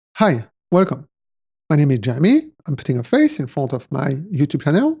Hi, welcome. My name is Jeremy. I'm putting a face in front of my YouTube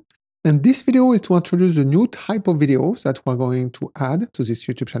channel. And this video is to introduce a new type of videos that we're going to add to these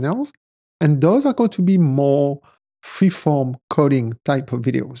YouTube channels. And those are going to be more freeform coding type of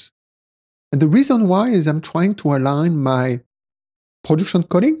videos. And the reason why is I'm trying to align my production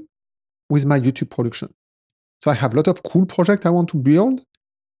coding with my YouTube production. So I have a lot of cool projects I want to build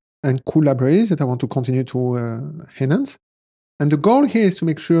and cool libraries that I want to continue to enhance. And the goal here is to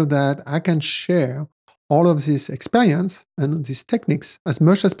make sure that I can share all of this experience and these techniques as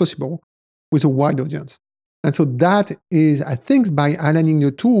much as possible with a wide audience. And so that is, I think, by aligning the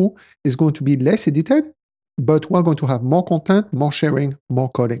two, is going to be less edited, but we're going to have more content, more sharing,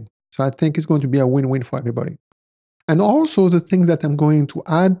 more coding. So I think it's going to be a win-win for everybody. And also the things that I'm going to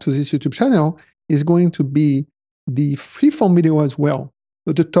add to this YouTube channel is going to be the freeform video as well,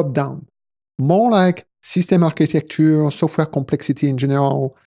 but the top-down. More like system architecture, software complexity in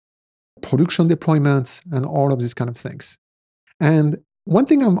general, production deployments, and all of these kind of things. And one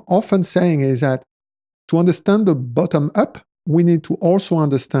thing I'm often saying is that to understand the bottom up, we need to also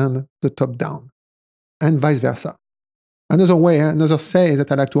understand the top down, and vice versa. Another say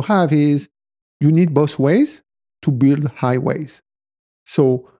that I like to have is you need both ways to build highways.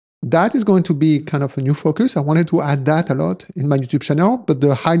 So that is going to be kind of a new focus. I wanted to add that a lot in my YouTube channel, but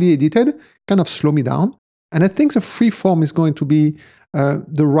the highly edited kind of slow me down. And I think the free form is going to be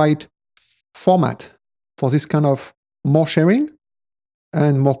the right format for this kind of more sharing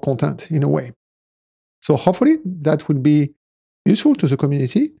and more content in a way. So hopefully that will be useful to the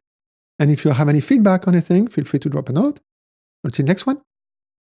community. And if you have any feedback on anything, feel free to drop a note. Until next one,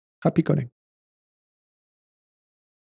 happy coding.